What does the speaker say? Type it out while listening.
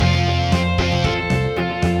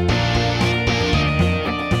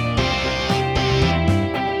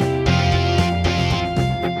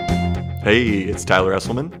Hey, it's Tyler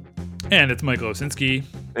Esselman. And it's Michael Osinski.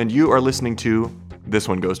 And you are listening to This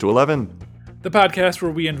One Goes to 11. The podcast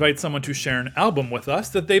where we invite someone to share an album with us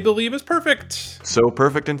that they believe is perfect. So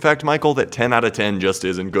perfect, in fact, Michael, that 10 out of 10 just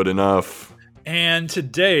isn't good enough. And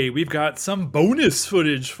today we've got some bonus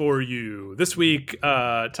footage for you. This week,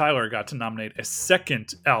 Tyler got to nominate a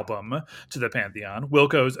second album to the Pantheon,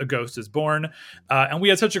 Wilco's A Ghost Is Born. And we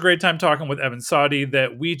had such a great time talking with Evan Saudi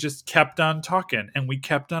that we just kept on talking and we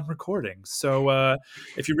kept on recording. So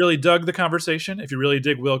if you really dug the conversation, if you really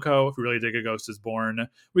dig Wilco, if you really dig A Ghost Is Born,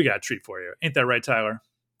 we got a treat for you. Ain't that right, Tyler?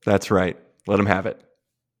 That's right. Let him have it.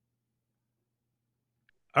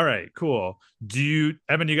 All right, cool.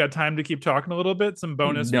 Evan, you got time to keep talking a little bit? Some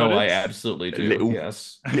bonus No, footage? I absolutely do.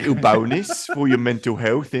 Yes. Little bonus for your mental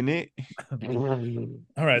health, innit?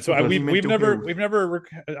 All right, so we've never.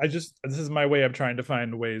 This is my way of trying to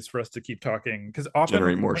find ways for us to keep talking, because often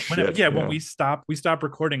generate more shit. When we stop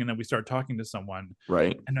recording and then we start talking to someone,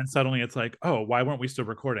 right? And then suddenly it's like, oh, why weren't we still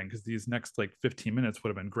recording? Because these next 15 minutes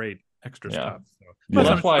would have been great extra stuff. So, well,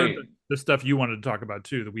 that's why the stuff you wanted to talk about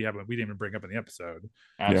too that we didn't even bring up in the episode.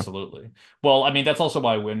 Absolutely. Yeah. Well, I mean, that's also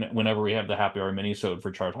why whenever we have the happy hour minisode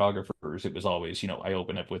for chartographers, it was always, I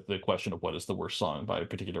open up with the question of what is the worst song by a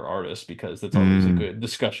particular artist, because that's always a good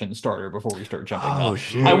discussion starter before we start jumping up.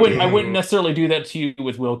 Shit. I wouldn't necessarily do that to you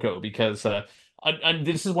with Wilco, because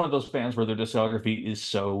this is one of those bands where their discography is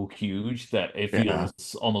so huge that it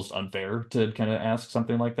feels almost unfair to kind of ask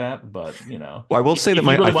something like that. But well, I will say that if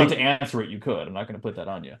you really want to answer it, you could. I'm not going to put that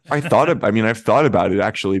on you. I've thought about it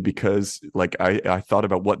actually, because I thought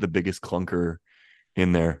about what the biggest clunker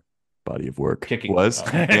in their body of work was,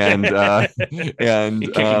 and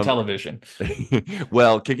Kicking Television.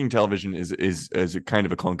 Well, Kicking Television is a kind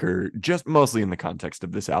of a clunker, just mostly in the context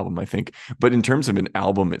of this album, I think. But in terms of an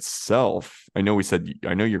album itself, I know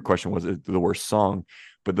your question was the worst song,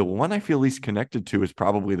 but the one I feel least connected to is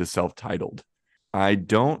probably the self-titled. I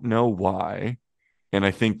don't know why, and I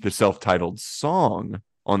think the self-titled song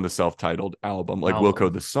on the self-titled album,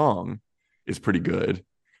 Wilco the song, is pretty good.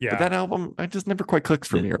 Yeah, but that album, it just never quite clicks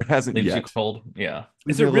for me, or it hasn't yet. You cold, yeah.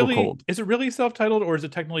 Is it really self-titled, or is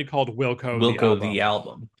it technically called Wilco the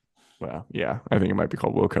album? Well, yeah, I think it might be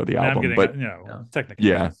called Wilco the album, but technically,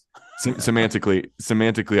 yeah.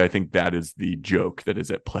 Semantically, I think that is the joke that is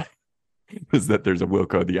at play. Is that there's a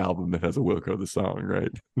Wilco the album that has a Wilco the song, right?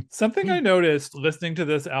 Something I noticed listening to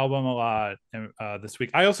this album a lot this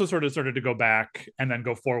week. I also sort of started to go back and then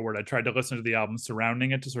go forward. I tried to listen to the album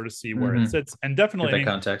surrounding it to sort of see where it sits, and definitely get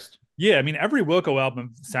that context. Yeah, I mean, every Wilco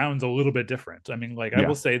album sounds a little bit different. I mean, I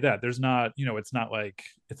will say that there's not, it's not like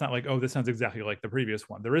oh, this sounds exactly like the previous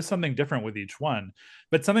one. There is something different with each one.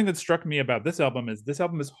 But something that struck me about this album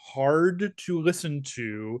is hard to listen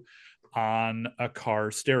to on a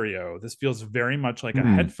car stereo. This feels very much like a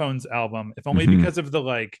headphones album, if only because of the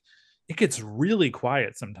it gets really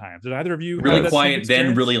quiet sometimes. Did either of you really quiet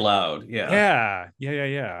then really loud? Yeah.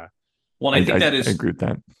 Well, I think that is I agree with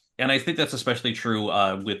that. And I think that's especially true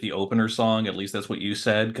with the opener song. At least that's what you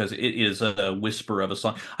said, because it is a whisper of a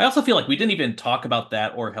song. I also feel like we didn't even talk about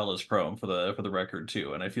that or Hell is Chrome for the record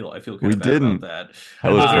too, and I feel kind of bad about that.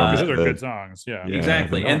 Those are good songs, yeah.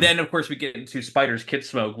 Exactly. And then of course we get into Spider's Kid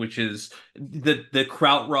Smoke, which is the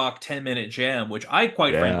krautrock 10-minute jam, which I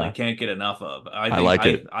quite frankly can't get enough of. I like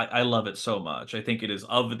it. I love it so much. I think it is,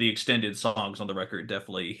 of the extended songs on the record,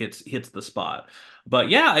 definitely hits the spot. But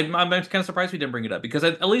yeah, I'm kind of surprised we didn't bring it up, because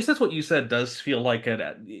at least that's what you said does feel like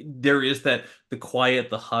there is the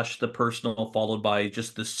quiet, the hush, the personal, followed by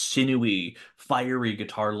just the sinewy, fiery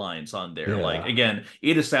guitar lines on there. Yeah. Again,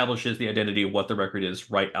 it establishes the identity of what the record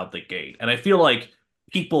is right out the gate. And I feel like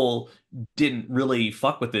people didn't really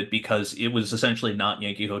fuck with it because it was essentially not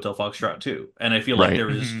Yankee Hotel Foxtrot 2. And I feel like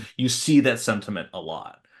you see that sentiment a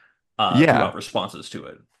lot throughout responses to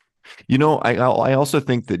it. I also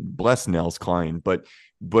think that, bless Nels Cline, but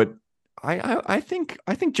I think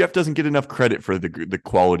Jeff doesn't get enough credit for the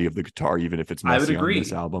quality of the guitar, even if it's messy on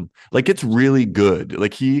this album. It's really good.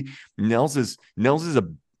 Nels is a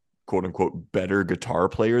quote unquote better guitar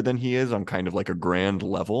player than he is on kind of a grand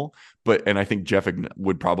level. And I think Jeff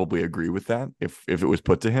would probably agree with that if it was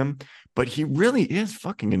put to him. But he really is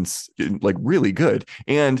fucking really good.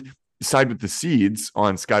 And Side with the Seeds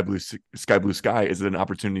on Sky Blue Sky is an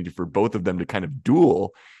opportunity for both of them to kind of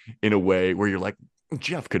duel in a way where you're like,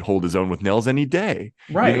 Jeff could hold his own with Nels any day.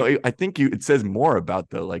 Right. I think it says more about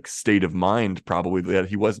the state of mind probably that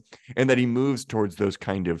he was, and that he moves towards those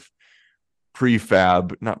kind of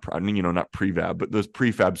prefab, not prefab, but those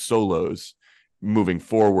prefab solos moving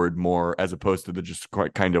forward more, as opposed to the just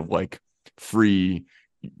quite kind of free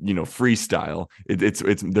freestyle.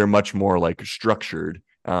 It's they're much more structured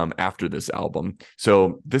after this album.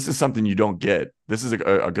 So this is something you don't get. This is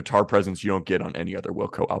a guitar presence you don't get on any other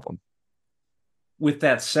Wilco album. With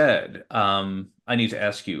that said, I need to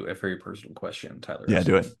ask you a very personal question, Tyler. Yeah, Esselman.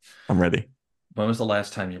 do it. I'm ready. When was the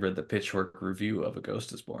last time you read the Pitchfork review of A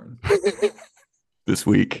Ghost Is Born? This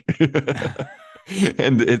week.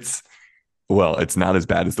 And it's not as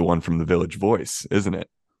bad as the one from The Village Voice, isn't it?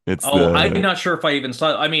 I'm not sure if I even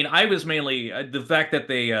saw it. I mean, I was mainly the fact that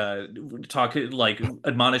they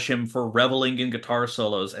admonish him for reveling in guitar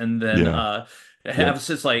solos, and then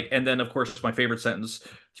and then of course my favorite sentence: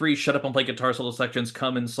 3 shut up and play guitar solo sections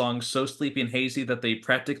come in songs so sleepy and hazy that they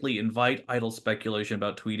practically invite idle speculation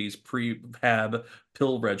about Tweedy's pre-hab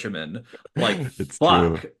pill regimen. Like, it's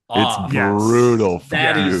fuck true. off. It's brutal.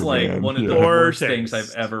 That is man. One of the worst things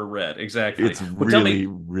I've ever read. Exactly. It's really,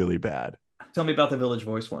 really bad. Tell me about the Village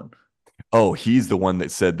Voice one. Oh, he's the one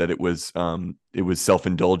that said that it was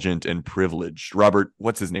self-indulgent and privileged. Robert,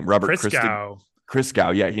 what's his name? Robert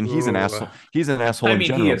Christgau. Yeah, and he's an asshole. He's an asshole. I mean, in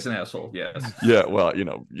general. He is an asshole. Yes. Yeah. Well,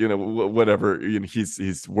 whatever.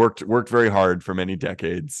 He's worked very hard for many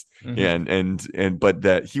decades, but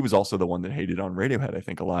that he was also the one that hated on Radiohead, I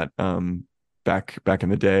think, a lot. Back in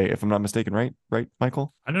the day, if I'm not mistaken, right,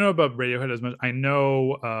 Michael? I don't know about Radiohead as much. I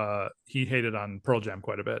know he hated on Pearl Jam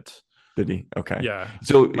quite a bit. Did he? Okay. Yeah.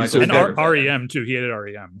 So REM too. He hated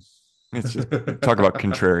REM. It's just talk about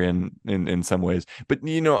contrarian in some ways, but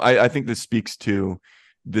I think this speaks to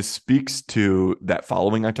that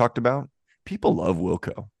following I talked about. People love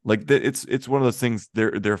Wilco. Like it's one of those things.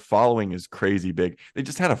 Their following is crazy big. They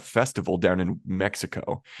just had a festival down in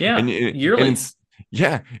Mexico. Yeah, yearly.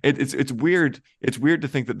 It's weird. It's weird to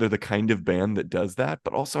think that they're the kind of band that does that,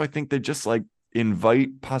 but also I think they just like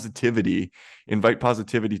invite positivity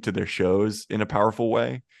to their shows in a powerful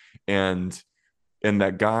way. And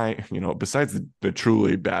that guy, besides the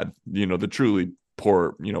truly bad, the truly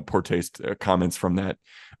poor taste comments from that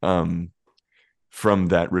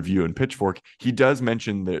review in Pitchfork, he does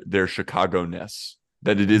mention their Chicago-ness,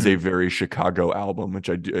 that it is a very Chicago album, which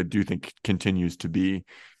I do think continues to be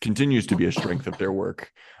a strength of their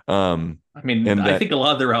work. I think a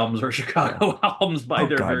lot of their albums are Chicago albums by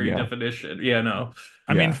their very definition. Yeah, no.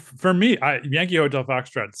 I mean, for me, Yankee Hotel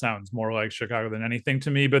Foxtrot sounds more like Chicago than anything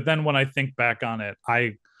to me. But then when I think back on it,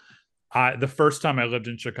 the first time I lived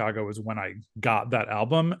in Chicago was when I got that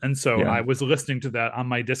album. And so I was listening to that on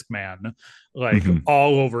my Discman,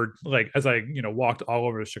 all over, as I, walked all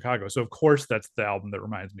over Chicago. So of course that's the album that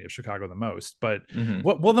reminds me of Chicago the most. But then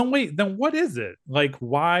what is it? Like,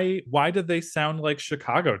 why did they sound like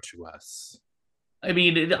Chicago to us? I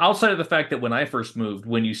mean, outside of the fact that when I first moved,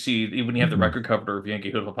 when you have the record cover of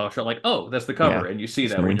Yankee Hoodle Power, like, oh, that's the cover, and you see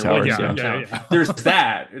that when you're walking downtown. There's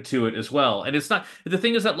that to it as well, and it's not. The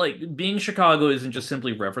thing is that being Chicago isn't just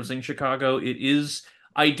simply referencing Chicago. It is.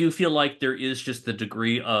 I do feel like there is just the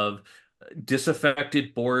degree of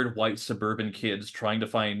disaffected, bored white suburban kids trying to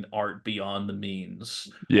find art beyond the means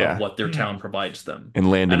of what their town provides them,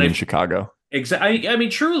 and landing in Chicago. Exactly. I mean,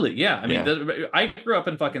 truly, yeah. I mean, I grew up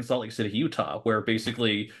in fucking Salt Lake City, Utah, where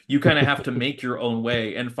basically you kind of have to make your own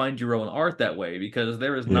way and find your own art that way, because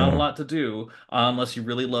there is not a lot to do unless you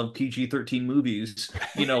really love PG-13 movies.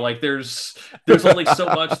 There's only so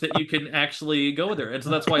much that you can actually go there, and so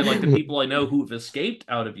that's why the people I know who have escaped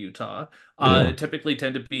out of Utah typically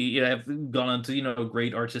tend to be have gone on to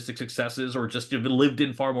great artistic successes, or just have lived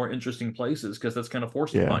in far more interesting places, because that's kind of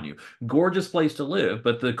forced upon you. Gorgeous place to live,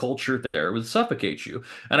 but the culture there would suffocate you.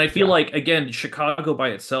 And I feel like, again, Chicago by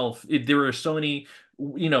itself, there are so many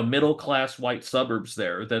middle class white suburbs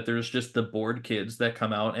there that there's just the bored kids that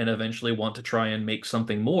come out and eventually want to try and make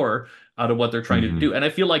something more out of what they're trying to do. And I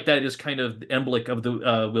feel like that is kind of emblematic of the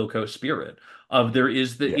Wilco spirit.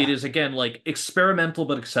 It is again experimental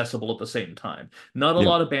but accessible at the same time. Not a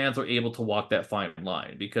lot of bands are able to walk that fine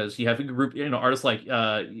line, because you have a group, artists like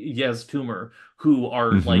Yez Toomer, who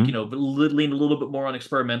are leaning a little bit more on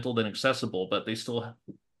experimental than accessible, but they still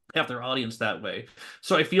have their audience that way.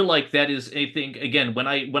 So I feel like that is a thing. Again, when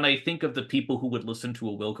I think of the people who would listen to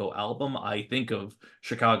a Wilco album, I think of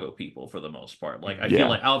Chicago people for the most part. I feel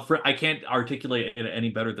like I can't articulate it any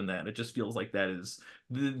better than that. It just feels like that is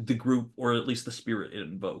the group, or at least the spirit it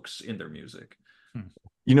invokes in their music.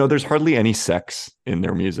 There's hardly any sex in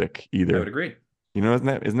their music either. I would agree. Isn't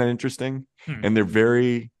that interesting? And they're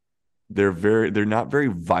not very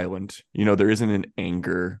violent. There isn't an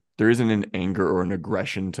anger or an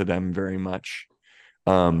aggression to them very much.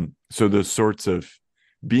 So those sorts of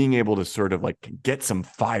being able to sort of get some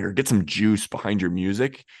fire, get some juice behind your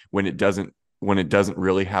music when it doesn't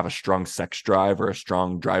really have a strong sex drive or a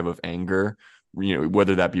strong drive of anger,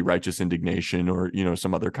 whether that be righteous indignation or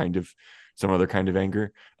some other kind of some other kind of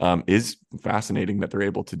anger, is fascinating that they're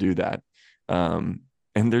able to do that. And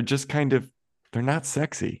they're just they're not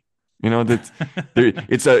sexy. That's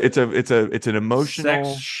it's an emotional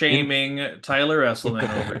sex shaming Tyler Esselman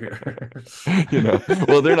over here.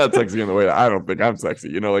 Well, they're not sexy in the way that I don't think I'm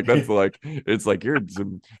sexy. That's it's like you're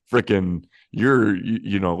some freaking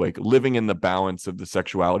like living in the balance of the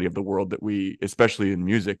sexuality of the world that we, especially in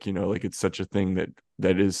music, it's such a thing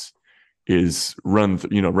that is run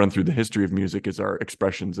through the history of music, is our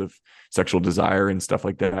expressions of sexual desire and stuff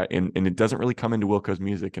like that, and it doesn't really come into Wilco's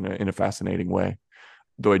music in a fascinating way.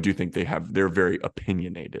 Though I do think they're very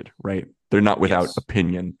opinionated, right? They're not without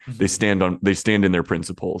opinion. Mm-hmm. They stand in their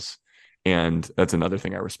principles. And that's another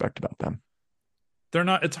thing I respect about them. They're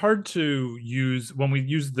not, it's hard to use when we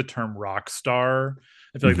use the term rock star.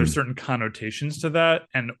 I feel like there's certain connotations to that.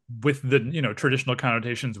 And with the, traditional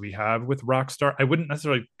connotations we have with rock star, I wouldn't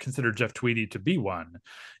necessarily consider Jeff Tweedy to be one,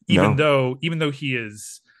 even though he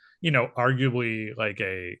is, arguably like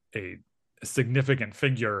a significant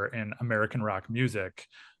figure in American rock music.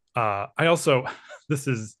 I also, this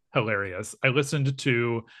is hilarious, I listened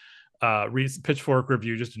to Pitchfork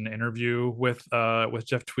review just an interview with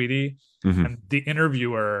Jeff Tweedy, and the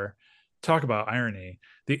interviewer, talk about irony,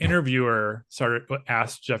 the interviewer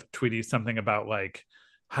asked Jeff Tweedy something about like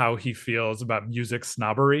how he feels about music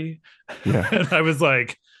snobbery. And I was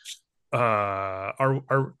like, are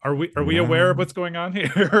we aware of what's going on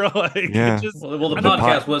here? Well, the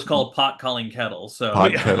podcast was called Pot Calling Kettle, so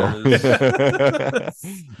Pot Kettle.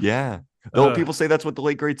 Yeah. People say that's what the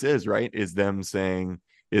Late Greats is, right? Is them saying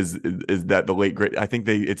is that the Late Great, I think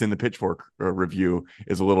it's in the Pitchfork review,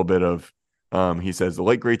 is a little bit of he says the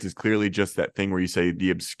Late Greats is clearly just that thing where you say the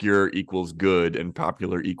obscure equals good and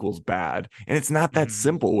popular equals bad, and it's not that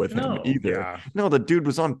simple with him either. No, the dude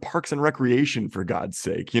was on Parks and Recreation, for God's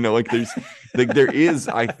sake. There's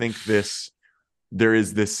there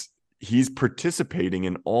is this he's participating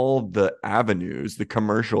in all the avenues, the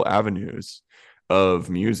commercial avenues of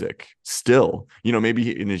music still.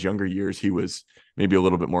 Maybe in his younger years he was maybe a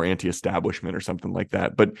little bit more anti-establishment or something like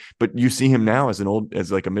that, but you see him now as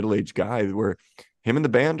like a middle-aged guy, where him and the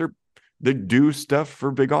band they do stuff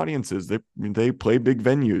for big audiences. They play big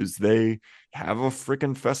venues. They have a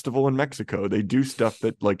freaking festival in Mexico. They do stuff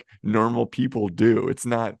that like normal people do.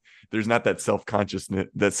 There's not that self-consciousness,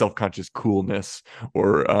 that self-conscious coolness,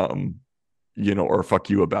 or or fuck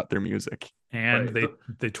you about their music. And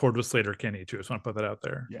they toured with Sleater-Kinney too. So I want to put that out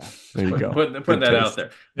there. Yeah, there you go. Put that out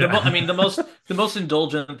there. The most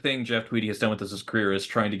indulgent thing Jeff Tweedy has done with his career is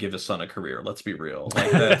trying to give his son a career. Let's be real.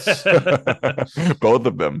 Like, that's both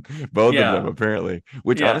of them apparently.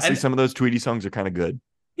 Which honestly, some of those Tweedy songs are kind of good.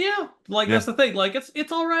 Yeah, that's the thing. Like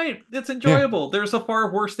it's all right. It's enjoyable. Yeah. There's a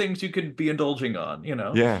far worse things you could be indulging on.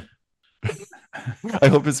 Yeah. I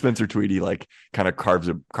hope that Spencer Tweedy like kind of carves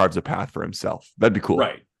a path for himself. That'd be cool.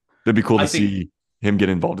 Right. That'd be cool to see him get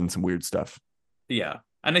involved in some weird stuff. Yeah,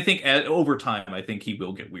 and I think over time, I think he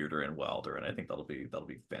will get weirder and wilder, and I think that'll be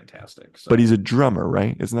fantastic. So. But he's a drummer,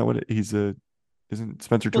 right? Isn't that what isn't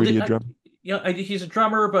Spencer Tweedy a drummer? He's a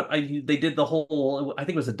drummer, but they did the whole, I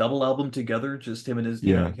think it was a double album together, just him and his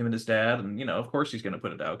him and his dad, and of course he's going to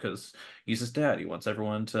put it out because he's his dad. He wants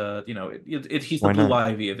everyone to he's the blue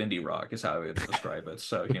ivy of indie rock is how I would describe it.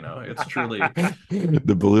 So it's truly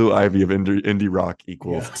the blue ivy of indie rock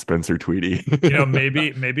equals Spencer Tweedy.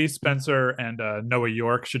 Maybe Spencer and Noah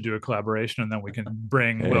York should do a collaboration, and then we can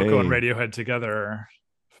bring Wilco and Radiohead together.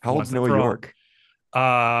 How old's Noah York?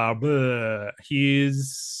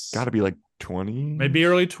 He's got to be like 20, maybe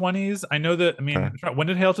early 20s. I know that. I mean, when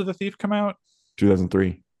did Hail to the Thief come out?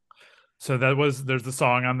 2003. So there's the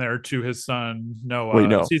song on there to his son Noah. Wait,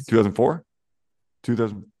 no, 2004.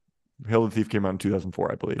 2000. Hail to the Thief came out in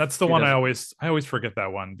 2004, I believe. That's the one I always forget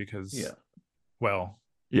that one because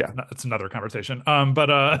it's another conversation. But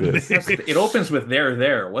it opens with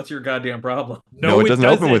there. What's your goddamn problem? No, it doesn't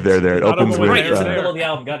open with there. It opens with right. It's in the middle of the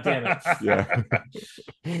album. God damn it. Yeah.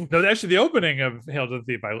 No, actually, the opening of Hail to the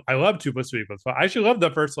Thief, I love Two Plus Sweet Plus. I actually love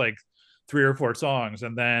the first like 3 or 4 songs,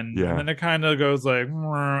 and then it kind of goes like,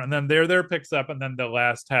 and then there picks up, and then the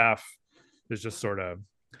last half is just sort of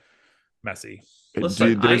messy. There's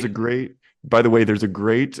a great. By the way, there's a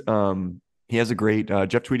great. He has a great.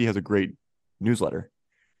 Jeff Tweedy has a great newsletter.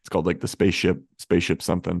 It's called like the spaceship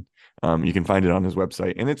something. You can find it on his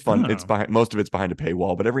website, and it's fun. It's most of it's behind a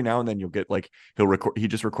paywall, but every now and then you'll get like he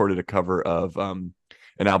just recorded a cover of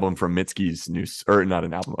an album from Mitski's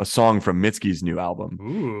a song from Mitski's new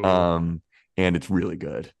album. And it's really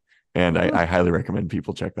good. And I highly recommend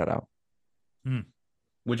people check that out.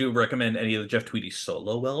 Would you recommend any of the Jeff Tweedy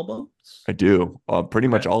solo albums? I do. Pretty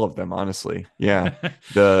much all of them, honestly. Yeah.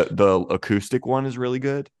 The acoustic one is really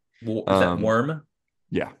good. Is that Worm?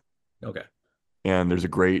 Yeah. Okay. And there's a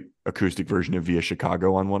great acoustic version of Via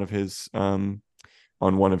Chicago on one of his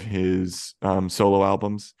solo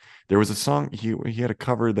albums. There was a song he had a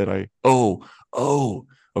cover that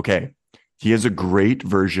okay. He has a great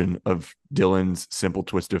version of Dylan's Simple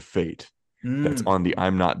Twist of Fate that's on the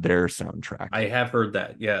I'm Not There soundtrack. I have heard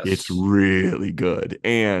that, yes. It's really good.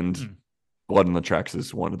 And Blood on the Tracks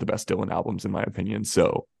is one of the best Dylan albums, in my opinion.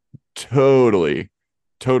 So totally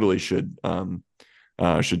should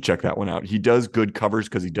check that one out. He does good covers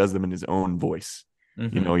because he does them in his own voice.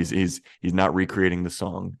 Mm-hmm. You know, he's not recreating the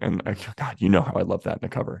song. And God, you know how I love that in a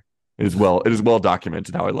cover. It is well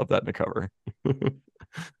documented how I love that in a cover.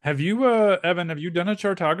 Have you, Evan, have you done a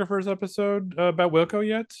Chartographers episode about Wilco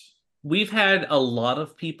yet? We've had a lot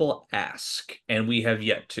of people ask, and we have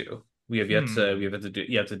yet to. We have yet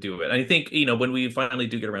to do it. I think, you know, when we finally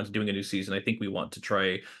do get around to doing a new season, I think we want to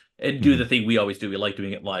try and do the thing we always do. We like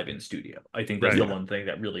doing it live in studio. I think that's the one thing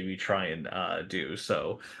that really we try and do.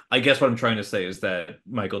 So I guess what I'm trying to say is that,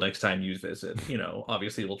 Michael, next time you visit, you know,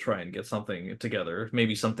 obviously we'll try and get something together,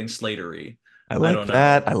 maybe something Slatery. I like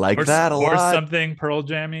that. I like that a lot. Or something Pearl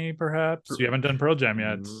Jammy, perhaps. You haven't done Pearl Jam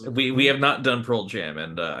yet. We have not done Pearl Jam,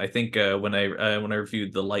 and I think when I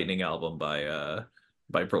reviewed the Lightning album by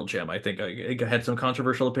Pearl Jam, I think I had some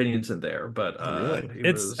controversial opinions in there. But I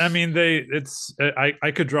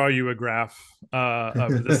could draw you a graph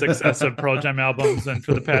of the success of Pearl Jam albums, and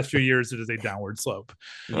for the past few years, it is a downward slope.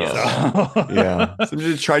 Yeah. So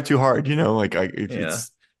just try too hard, you know, like it's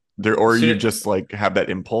there, or you just like have that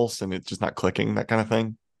impulse and it's just not clicking, that kind of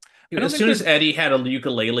thing. As soon as Eddie had a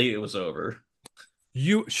ukulele, it was over.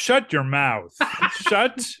 You shut your mouth.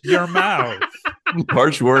 Shut your mouth.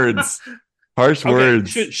 Harsh words.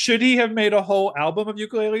 Words. Should he have made a whole album of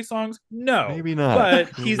ukulele songs? No, maybe not.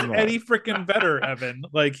 But he's Eddie freaking Vedder, Evan.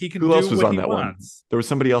 Like, he can Who do else was what on he that wants. One? There was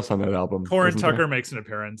somebody else on that album. Corin Tucker makes an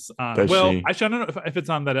appearance. I don't know if it's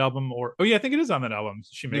on that album or. Oh yeah, I think it is on that album.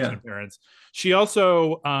 She makes an appearance. She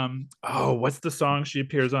also, what's the song she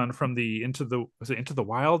appears on from the Into the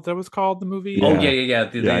Wild? That was called the movie. Yeah. Oh yeah.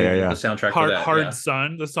 The soundtrack. Hard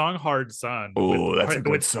Sun. The song Hard Sun. Oh, that's a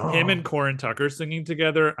good song. Him and Corin Tucker singing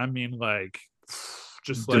together. I mean, like.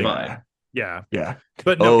 Just like divine. Yeah.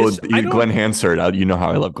 But no, Glenn Hansard. You know how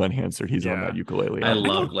I love Glenn Hansard. He's on that ukulele. I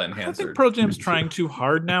love Glenn Hansard. I think Pearl Jam's trying too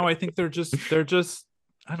hard now. I think they're just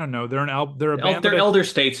I don't know. They're a band. They're elder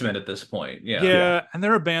statesmen at this point. Yeah, and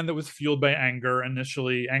they're a band that was fueled by anger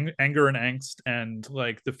initially, anger and angst, and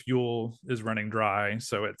like the fuel is running dry.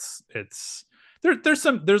 So it's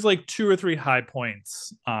there's like 2 or 3 high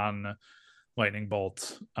points on Lightning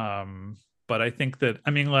Bolt. But I think that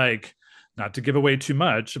not to give away too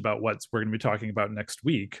much about what we're going to be talking about next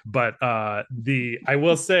week, but I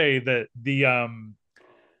will say that the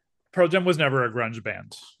Pearl Jam was never a grunge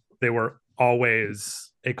band. They were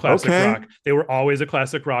always a classic rock. They were always a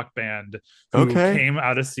classic rock band who came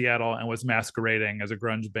out of Seattle and was masquerading as a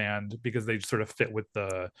grunge band because they sort of fit with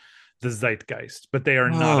the zeitgeist. But they are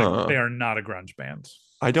not a grunge band.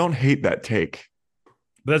 I don't hate that take.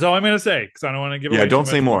 But that's all I'm going to say, because I don't want to give away. Yeah, don't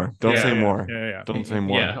say more. Don't say more. Yeah. Don't say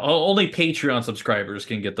more. Yeah, only Patreon subscribers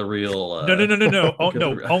can get the real. No.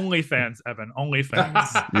 Only fans, Evan. Only fans.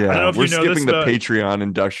 Yeah, we're skipping the Patreon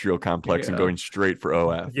industrial complex and going straight for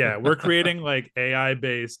OF. Yeah, we're creating like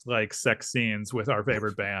AI-based like sex scenes with our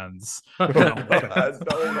favorite bands. Oh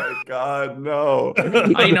my god, no!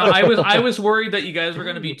 I know. I was worried that you guys were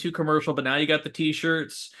going to be too commercial, but now you got the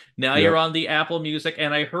T-shirts. Now you're on the Apple Music,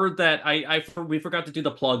 and I heard that we forgot to do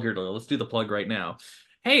the plug here. Let's do the plug right now.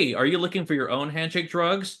 Hey, are you looking for your own handshake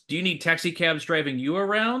drugs? Do you need taxi cabs driving you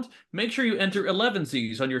around? Make sure you enter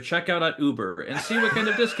 11Zs on your checkout at Uber and see what kind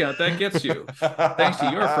of discount that gets you. Thanks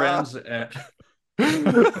to your friends at...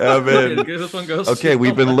 Evan. Okay,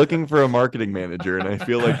 we've been looking for a marketing manager, and I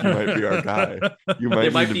feel like you might be our guy.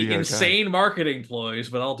 It might be insane marketing ploys,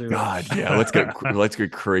 but I'll do it. God, yeah, let's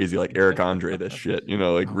get crazy, like Eric Andre this shit. You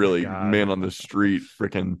know, like really man on the street,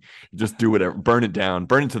 freaking just do whatever, burn it down,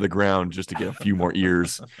 burn it to the ground, just to get a few more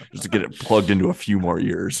ears, just to get it plugged into a few more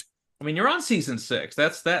ears. I mean, you're on season 6.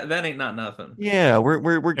 That ain't not nothing. Yeah,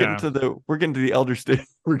 we're getting to the elder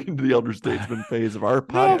statesman phase of our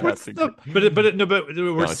podcasting. But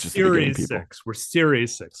we're series 6. We're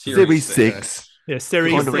series 6. Series 6. Yeah,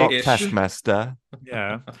 series 6. Taskmaster.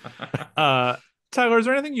 Yeah. Tyler, is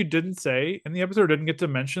there anything you didn't say in the episode or didn't get to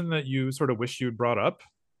mention that you sort of wish you'd brought up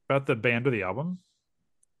about the band or the album?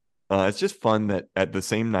 It's just fun that at the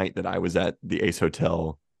same night that I was at the Ace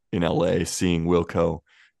Hotel in LA seeing Wilco,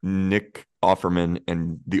 Nick Offerman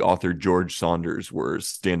and the author George Saunders were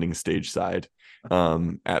standing stage side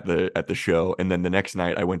at the show, and then the next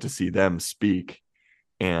night I went to see them speak.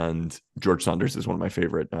 And George Saunders is one of my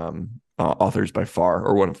favorite authors by far,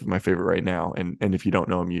 or one of my favorite right now. And if you don't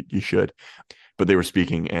know him, you should. But they were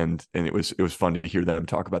speaking, and it was fun to hear them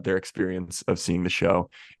talk about their experience of seeing the show.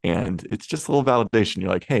 And it's just a little validation. You're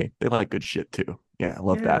like, hey, they like good shit too. Yeah, I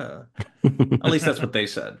love that. At least that's what they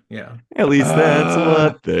said. Yeah. At least that's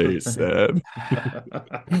what they said.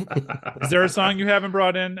 Is there a song you haven't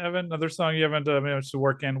brought in, Evan? Another song you haven't managed to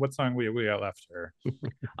work in? What song we got left here?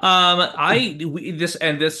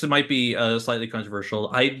 This might be slightly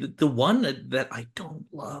controversial. The one that I don't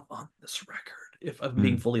love on this record, if I'm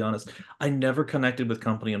being fully honest, I never connected with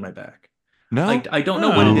Company in My Back. No, I don't know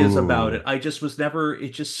what it is about it. I just was never.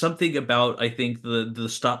 It's just something about, I think, the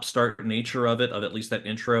stop start nature of it, of at least that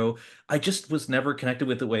intro. I just was never connected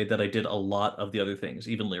with the way that I did a lot of the other things,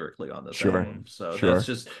 even lyrically on this album. So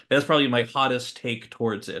that's probably my hottest take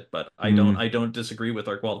towards it. But I don't disagree with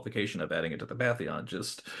our qualification of adding it to the Pantheon.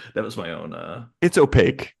 Just that was my own. It's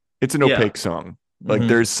opaque. It's an opaque song. Like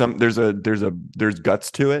there's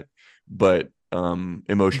guts to it, but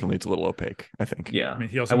emotionally it's a little opaque, I think. Yeah,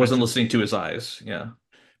 I wasn't listening to his eyes. Yeah,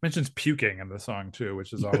 mentions puking in the song too,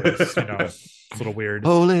 which is always it's a little weird.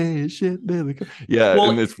 Holy shit, Billy. Yeah, well,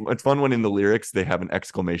 and it's fun when in the lyrics they have an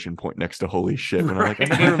exclamation point next to holy shit. When I'm like,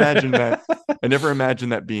 I never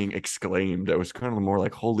imagined that being exclaimed. I was kind of more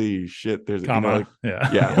like, holy shit, there's comma.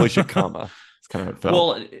 Holy shit, comma. It's kind of how it felt.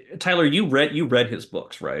 Well, Tyler, you read his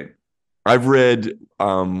books, right? I've read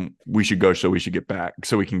We Should Go So We Should Get Back,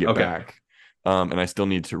 So We Can Get Back. And I still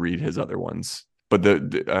need to read his other ones, but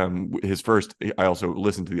his first, I also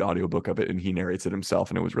listened to the audiobook of it, and he narrates it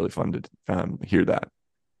himself, and it was really fun to hear that.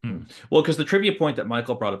 Well, because the trivia point that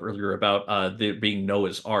Michael brought up earlier about there being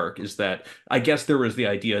Noah's Ark is that I guess there was the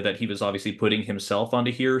idea that he was obviously putting himself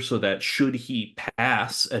onto here so that should he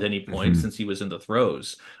pass at any point, since he was in the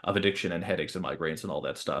throes of addiction and headaches and migraines and all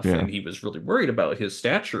that stuff, and he was really worried about his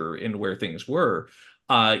stature and where things were.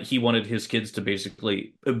 He wanted his kids to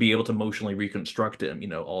basically be able to emotionally reconstruct him,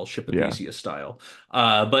 all Ship of Theseus style.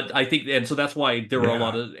 But I think, and so that's why there were a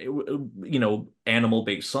lot of,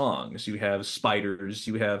 animal-based songs. You have spiders,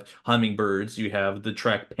 you have hummingbirds, you have the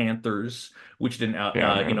track Panthers, which didn't,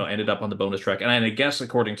 ended up on the bonus track. And I guess,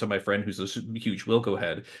 according to my friend who's a huge Wilco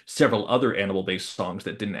head, several other animal-based songs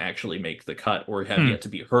that didn't actually make the cut or have yet to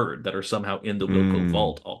be heard that are somehow in the Wilco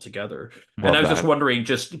vault altogether. And I was just wondering,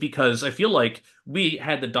 just because I feel like we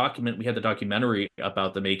had the documentary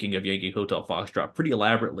about the making of Yankee Hotel Foxtrot pretty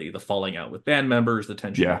elaborately, the falling out with band members, the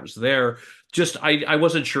tension that was there. Just, I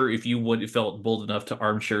wasn't sure if you felt bold enough to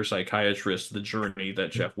armchair psychiatrist the journey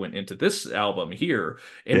that Jeff went into this album here,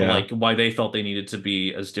 and like why they felt they needed to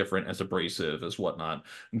be as different, as abrasive, as whatnot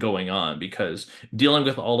going on, because dealing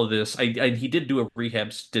with all of this, he did do a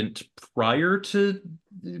rehab stint prior to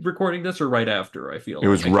recording this, or right after. I feel it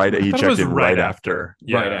was right. He checked in right after.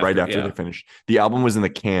 Right after they finished. The album was in the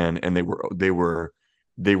can, and they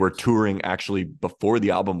were touring actually before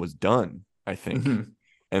the album was done, I think.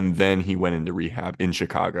 And then he went into rehab in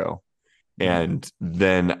Chicago. And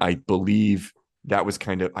then I believe that was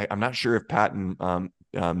kind of, I'm not sure if Pat and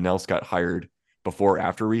Nels got hired before or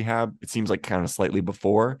after rehab. It seems like kind of slightly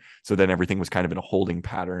before. So then everything was kind of in a holding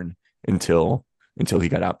pattern until he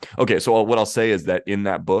got out. Okay, so what I'll say is that in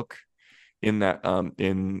that book, We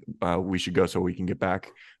Should Go So We Can Get Back,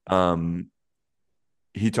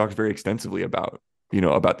 he talks very extensively about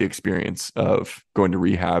the experience of going to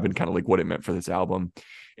rehab and kind of like what it meant for this album.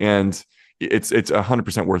 And it's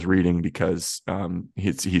 100% worth reading because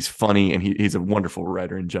he's funny and he's a wonderful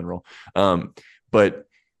writer in general. But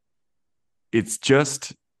it's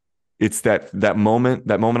that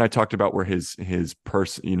moment I talked about where his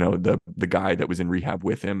person, the guy that was in rehab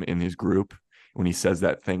with him in his group, when he says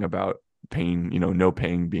that thing about pain, no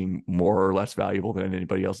pain being more or less valuable than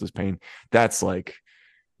anybody else's pain. That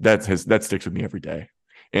sticks with me every day.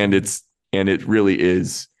 And it really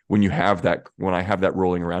is when I have that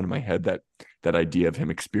rolling around in my head, that idea of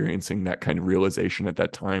him experiencing that kind of realization at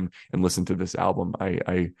that time and listen to this album,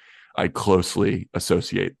 I closely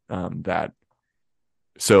associate that.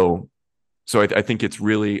 So I think it's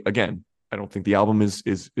really, again, I don't think the album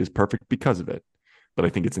is perfect because of it, but I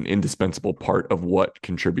think it's an indispensable part of what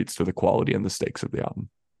contributes to the quality and the stakes of the album.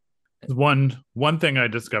 One thing I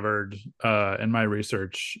discovered in my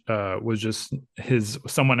research was just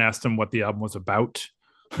someone asked him what the album was about.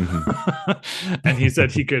 And he said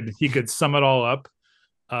he could sum it all up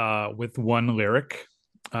with one lyric,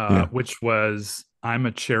 which was, "I'm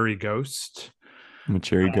a cherry ghost." I'm a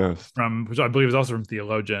cherry ghost. From which I believe is also from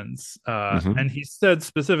Theologians. And he said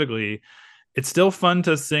specifically, it's still fun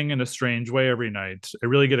to sing in a strange way every night. I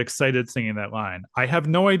really get excited singing that line. I have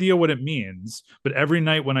no idea what it means, but every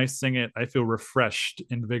night when I sing it, I feel refreshed,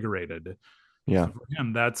 invigorated. Yeah. So for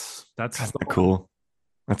him, that's cool.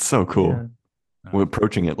 That's so cool. Yeah. We're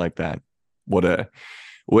approaching it like that. To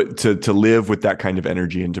live with that kind of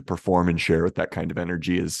energy and to perform and share with that kind of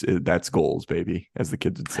energy that's goals, baby, as the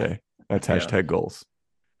kids would say. That's hashtag goals.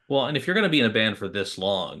 Well, and if you're going to be in a band for this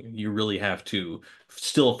long, you really have to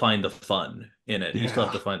still find the fun in it. You still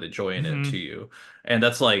have to find the joy in it to you. And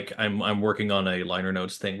that's like I'm working on a liner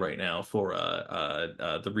notes thing right now for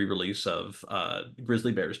the re-release of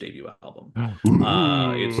Grizzly Bear's debut album.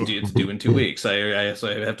 It's due in 2 weeks. I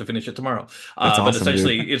have to finish it tomorrow. But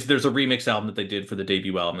essentially, there's a remix album that they did for the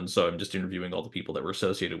debut album, and so I'm just interviewing all the people that were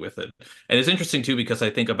associated with it. And it's interesting too because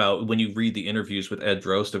I think about when you read the interviews with Ed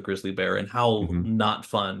Drost of Grizzly Bear and how not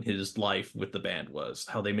fun his life with the band was,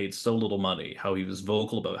 how they made so little money, how he was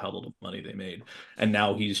vocal about how little money they made, and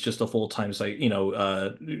now he's just a full-time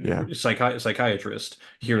psychiatrist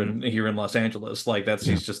here in Los Angeles. Like that's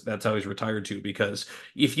how he's retired to, because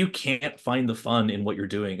if you can't find the fun in what you're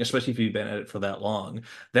doing, especially if you've been at it for that long,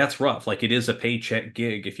 that's rough. Like it is a paycheck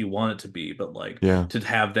gig if you want it to be, but to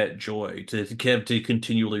have that joy, to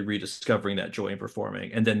continually rediscovering that joy in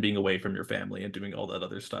performing and then being away from your family and doing all that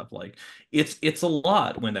other stuff, like it's a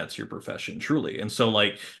lot when that's your profession, truly. And so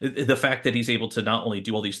like the fact that he's able to not only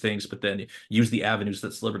do all these things but then use the avenues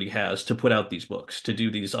that celebrity has to put out these books, to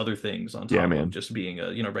do these other things on top of just being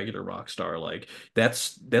a regular rock star, like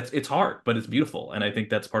that's it's hard, but it's beautiful. And I think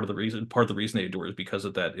that's part of the reason they adore is because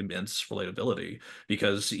of that immense relatability,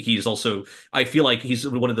 because he's also, I feel like he's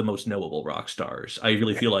one of the most knowable rock stars. I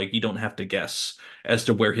really feel like you don't have to guess as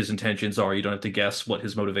to where his intentions are. You don't have to guess what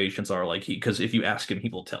his motivations are, like because if you ask him, he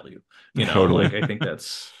will tell you. Totally. Like I think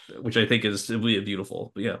that's, which I think is really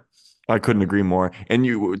beautiful. But yeah. I couldn't agree more. And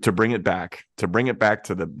to bring it back to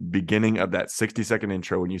the beginning of that 60-second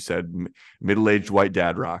intro when you said middle-aged white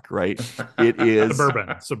dad rock, right? It is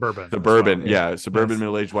suburban. Yeah. Suburban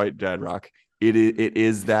middle-aged white dad rock. It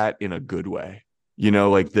is that in a good way.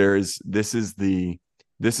 Like this is the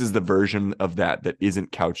version of that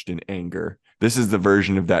isn't couched in anger. This is the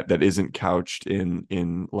version of that isn't couched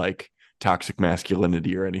in like toxic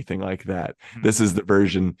masculinity or anything like that. This is the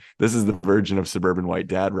version of suburban white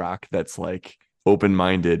dad rock that's like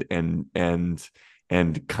open-minded and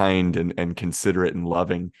kind and considerate and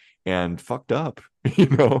loving and fucked up,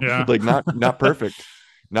 like not perfect,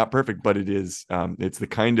 but it is it's the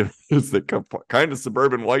kind of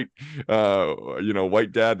suburban white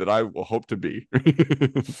white dad that I will hope to be. I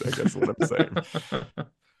guess what I'm saying.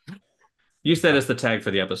 Use that as the tag for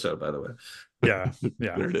the episode, by the way. Yeah.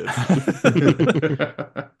 There it is.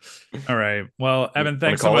 All right. Well, Evan,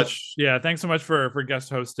 thanks so much. Yeah, thanks so much for guest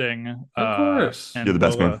hosting. Of course. You're the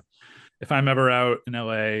best, man. If I'm ever out in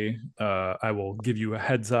LA, I will give you a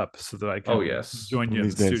heads up so that I can join you in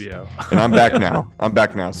the studio. And I'm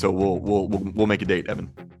back now. So we'll make a date,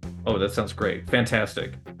 Evan. Oh, that sounds great.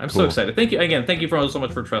 Fantastic. I'm so excited. Thank you again. Thank you so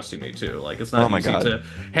much for trusting me too. Like it's not easy to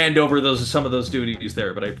hand over some of those duties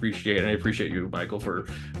there, but I appreciate it. And I appreciate you, Michael, for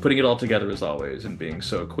putting it all together as always and being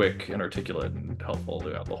so quick and articulate and helpful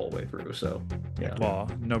throughout the whole way through. So yeah. Well,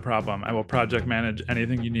 no problem. I will project manage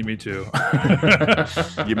anything you need me to.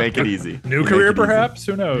 You make it easy. New career, perhaps?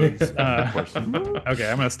 Who knows? Okay, I'm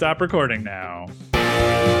going to stop recording now.